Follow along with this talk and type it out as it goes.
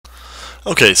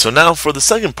Okay, so now for the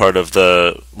second part of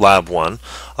the Lab 1,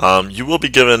 you will be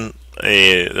given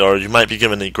or you might be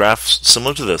given a graph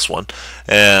similar to this one,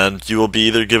 and you will be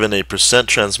either given a percent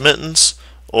transmittance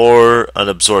or an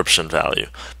absorption value.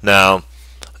 Now,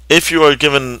 if you are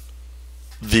given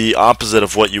the opposite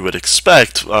of what you would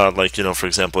expect, like, for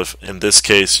example, if in this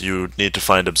case you need to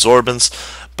find absorbance,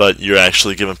 but you're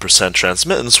actually given percent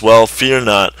transmittance, well, fear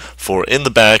not, for in the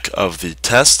back of the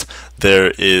test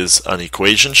there is an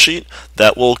equation sheet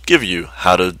that will give you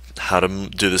how to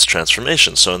do this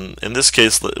transformation. So in this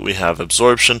case, we have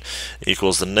absorption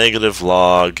equals the negative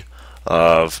log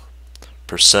of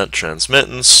percent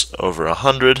transmittance over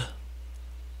 100.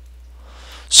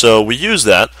 So we use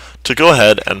that to go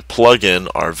ahead and plug in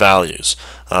our values.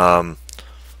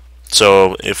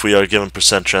 So if we are given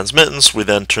percent transmittance, we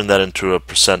then turn that into a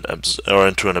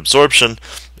into an absorption,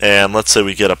 and let's say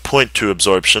we get a 0.2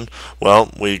 absorption.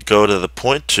 Well, we go to the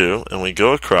 0.2 and we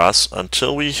go across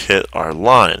until we hit our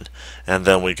line, and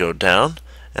then we go down,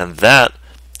 and that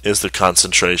is the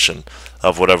concentration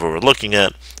of whatever we're looking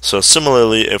at. So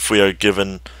similarly, if we are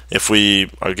given a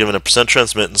percent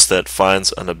transmittance that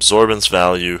finds an absorbance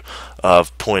value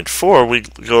of 0.4, we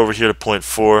go over here to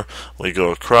 0.4, we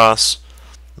go across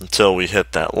until we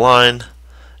hit that line,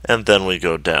 and then we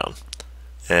go down.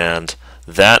 And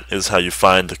that is how you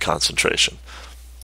find the concentration.